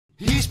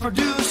He's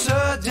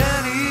producer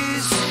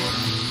Dennys,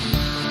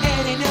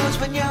 and he knows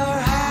when you're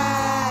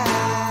high.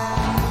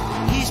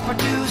 He's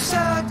producer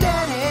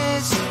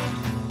Dennys,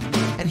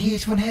 and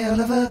he's one hell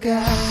of a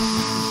guy.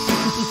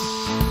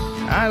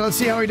 All right, let's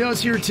see how he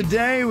does here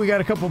today. We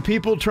got a couple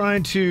people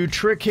trying to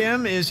trick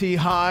him. Is he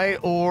high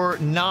or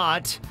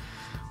not?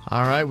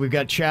 All right, we've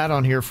got Chad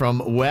on here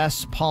from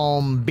West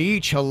Palm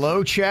Beach.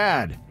 Hello,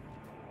 Chad.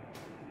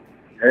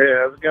 Hey,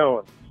 how's it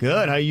going?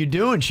 Good. How you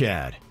doing,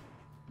 Chad?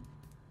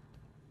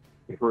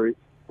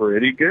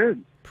 Pretty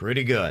good.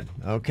 Pretty good.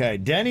 Okay,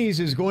 Dennys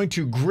is going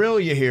to grill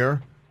you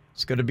here.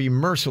 It's going to be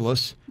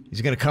merciless.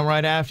 He's going to come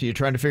right after you,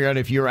 trying to figure out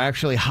if you're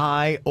actually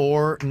high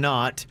or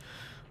not.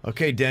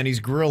 Okay,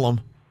 Dennys, grill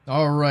him.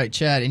 All right,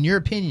 Chad, in your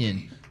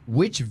opinion,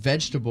 which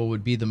vegetable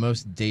would be the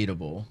most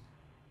dateable?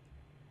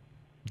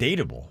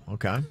 Dateable,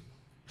 okay.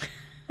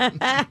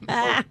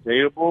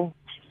 Dateable?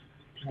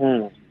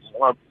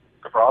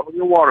 Probably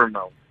a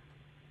watermelon.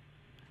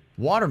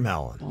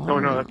 Watermelon. Oh,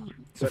 no,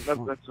 is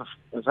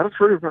that a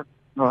fruit?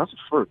 No, that's a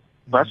fruit.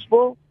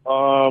 Vegetable?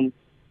 Let's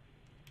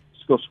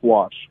go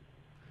squash.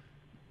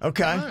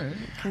 Okay.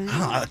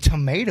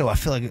 Tomato, I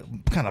feel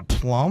like kind of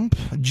plump,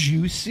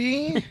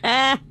 juicy.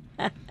 I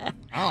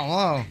don't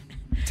know.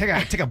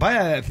 Take a bite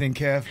out of that thing,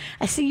 Kev.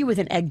 I see you with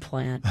an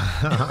eggplant.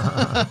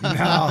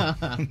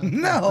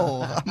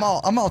 No,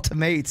 I'm all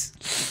tomatoes.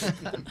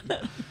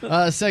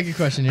 Second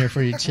question here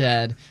for you,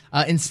 Chad.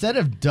 Instead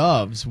of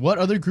doves, what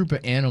other group of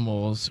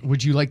animals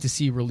would you like to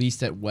see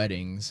released at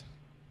weddings?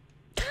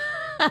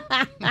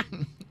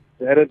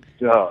 Instead of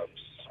doves.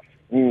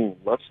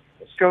 Let's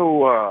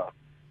go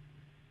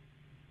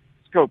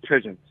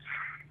pigeons.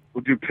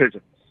 We'll do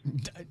pigeons.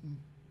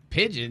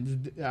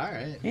 Pigeons? All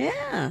right.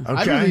 Yeah.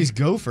 I'd Okay. release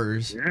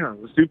gophers. Yeah,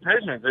 let's do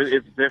pigeons.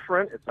 It's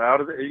different. It's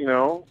out of the, you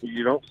don't see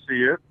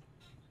it.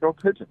 Let's go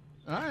pigeons.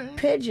 All right.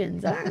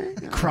 Pigeons. All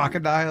right.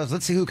 Crocodiles.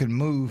 Let's see who can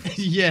move.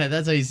 Yeah,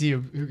 that's how you see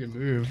who can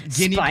move.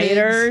 Guinea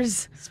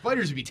Spiders. pigs?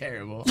 Spiders would be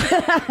terrible.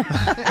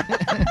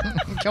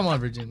 Come on,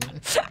 Virginia.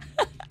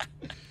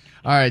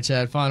 All right,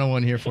 Chad, final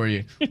one here for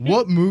you.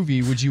 What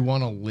movie would you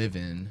want to live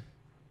in?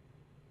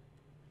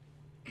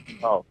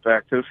 Oh,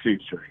 Back to the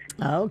Future.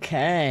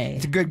 Okay.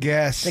 It's a good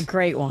guess. It's a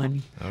great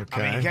one.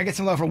 Okay. I mean, can I get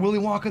some love for Willy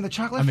Wonka and the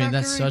Chocolate I mean,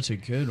 Factory? that's such a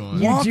good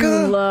one. You Wonka?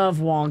 do love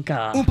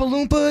Wonka. Oompa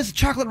Loompas,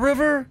 Chocolate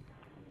River,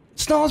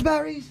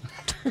 Snozzberries.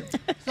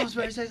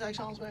 Snozzberries taste like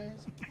Snozzberries.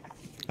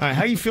 All right,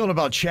 how you feeling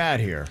about Chad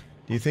here?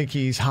 Do you think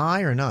he's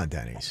high or not,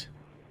 Dennys?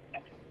 I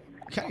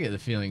kind of get the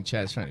feeling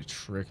Chad's trying to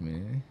trick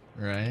me,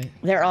 right?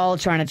 They're all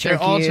trying to trick you.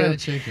 They're all trying to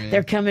trick me.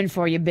 They're coming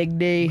for you, Big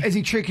D. Is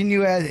he tricking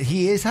you as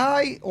he is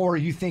high, or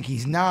you think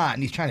he's not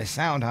and he's trying to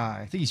sound high?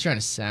 I think he's trying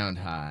to sound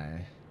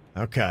high.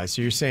 Okay,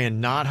 so you're saying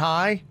not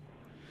high?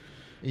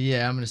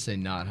 Yeah, I'm going to say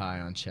not high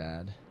on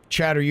Chad.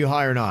 Chad, are you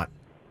high or not?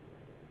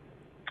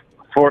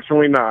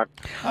 Fortunately not.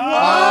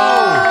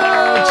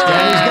 Chad's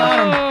got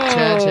him.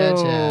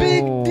 Chad.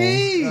 Big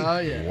D. Oh,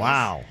 yeah.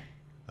 Wow.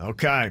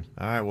 Okay.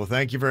 All right, well,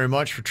 thank you very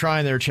much for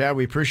trying there, Chad.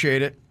 We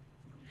appreciate it.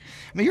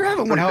 I mean, you're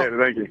having Appreciate it.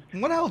 Thank you.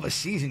 one hell of a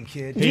season,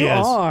 kid. He You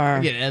is. are.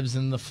 You get ebbs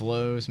and the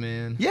flows,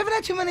 man. You haven't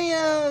had too many.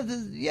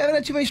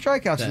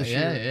 Strikeouts this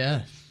year.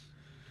 Yeah.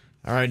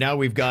 All right, now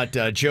we've got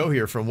Joe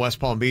here from West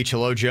Palm Beach.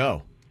 Hello,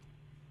 Joe.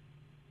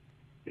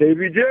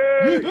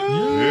 KBJ!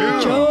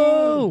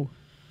 Joe.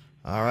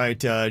 All right,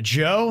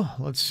 Joe,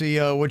 let's see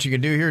what you can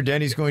do here.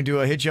 Denny's going to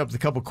hit you up with a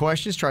couple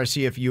questions, try to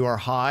see if you are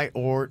high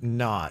or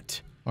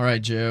not. All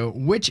right, Joe.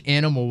 Which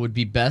animal would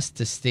be best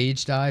to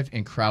stage dive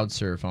and crowd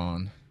surf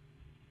on?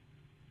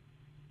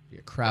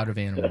 A crowd of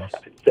animals.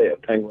 Say a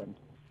penguin.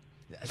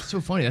 That's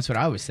so funny. That's what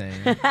I was saying.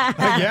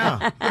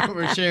 Yeah,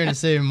 We're sharing the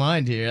same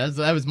mind here.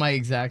 That was my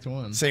exact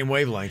one. same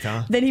wavelength,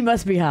 huh? Then he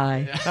must be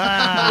high.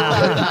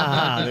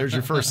 There's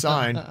your first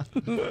sign.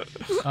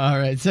 All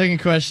right.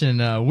 Second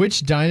question.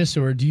 Which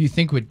dinosaur do you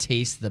think would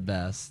taste the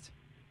best?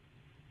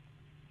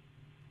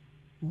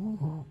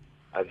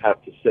 I'd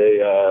have to say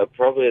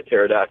probably a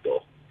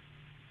pterodactyl.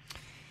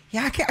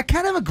 Yeah, I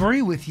kind of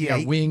agree with you.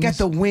 Yeah, wings. Got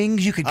the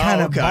wings. You could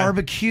kind of okay.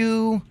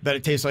 barbecue. Bet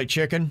it tastes like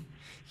chicken.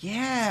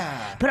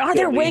 Yeah. But are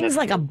their wings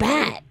like a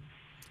bat?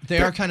 They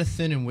are kind of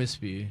thin and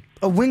wispy.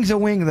 A wing's a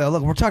wing, though.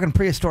 Look, we're talking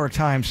prehistoric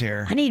times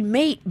here. I need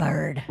mate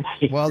bird.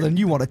 Well, then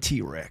you want a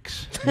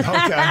T-Rex.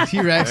 Okay.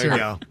 T-Rex There you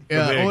are go.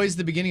 Big. always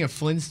the beginning of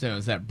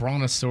Flintstones. That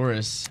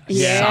brontosaurus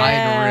Yeah.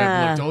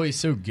 side rib looked always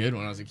so good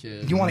when I was a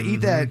kid. You want to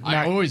eat that?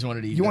 I always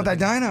wanted to eat You want that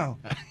dino?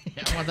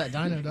 Yeah, I want that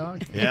dino,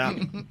 dog. Yeah.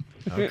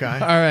 Okay. All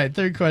right,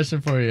 third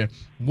question for you.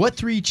 What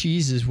three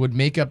cheeses would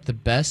make up the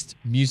best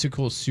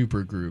musical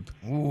supergroup?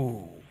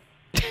 Ooh.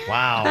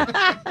 Wow.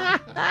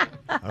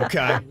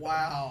 Okay.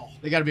 Wow.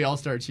 They got to be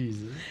all-star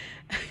cheeses.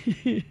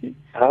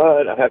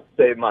 I have to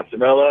say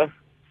mozzarella,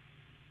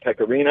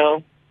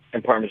 pecorino,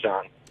 and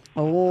parmesan.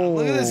 Oh.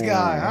 Look at this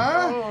guy,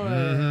 huh?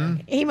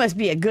 Mm-hmm. He must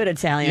be a good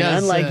Italian,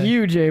 Yes, unlike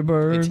you, Jay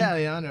Bird.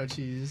 Italiano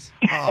cheese.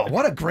 Oh,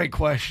 what a great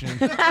question. He's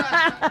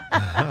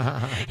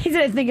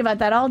going to think about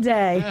that all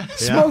day.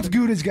 Smoked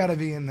Gouda's got to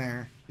be in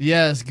there.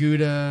 Yes,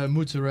 Gouda,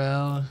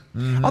 mozzarella.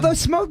 Although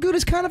smoked Gouda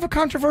is kind of a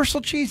controversial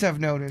cheese,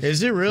 I've noticed.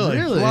 Is it really?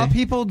 Really? A lot of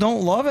people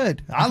don't love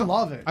it. I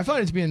love it. I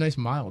find it to be a nice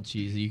mild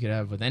cheese that you could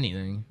have with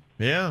anything.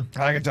 Yeah.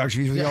 I can talk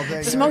cheese with you all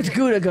day. Smoked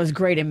Gouda goes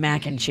great in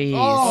mac and cheese.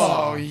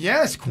 Oh,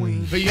 yes,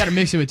 queen. But you got to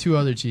mix it with 2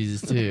 other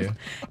cheeses too.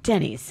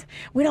 Denny's.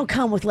 We don't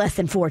come with less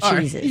than 4 All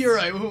right, cheeses. you're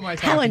right. Who am I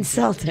talking How to?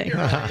 insulting.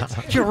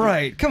 You're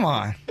right. Come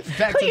on.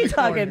 Back Who to are you the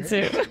talking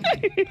corner.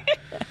 to?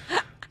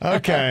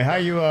 Okay, how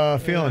you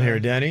feeling here,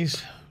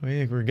 Dennys? What do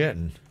you think we're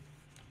getting?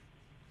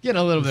 Getting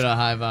a little bit of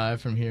high vibe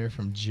from here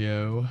from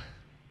Joe.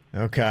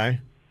 Okay.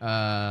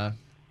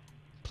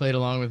 Played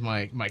along with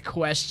my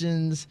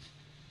questions.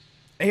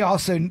 Hey,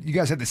 also, you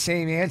guys had the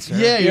same answer.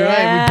 Yeah, you're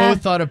Yeah. right. We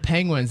both thought of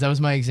penguins. That was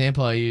my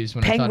example I used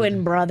when I Penguin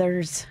thought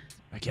Brothers.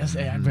 I guess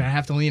I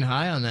have to lean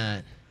high on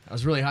that. I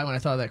was really high when I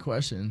thought of that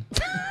question.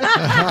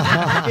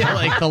 Yeah,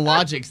 like the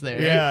logic's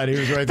there. Yeah, and he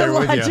was right The there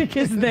with you. logic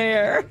is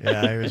there.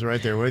 Yeah, he was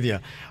right there with you.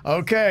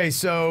 Okay,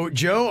 so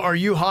Joe, are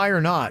you high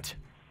or not?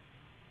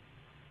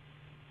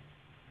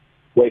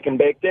 Wake and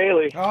bake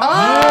daily. You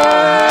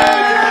got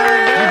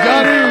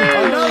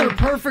it. Another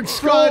perfect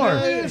score.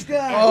 This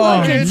guy. Oh,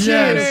 Look at it's you.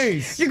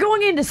 Denny's. You're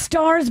going into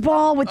Stars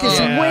Ball with this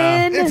Yeah.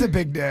 win. It's a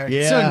big day.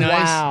 Yeah, So nice.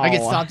 Wow. I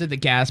get stopped at the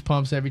gas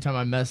pumps every time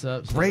I mess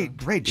up. So. Great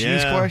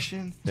cheese Yeah.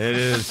 question. it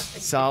is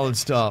solid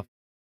stuff.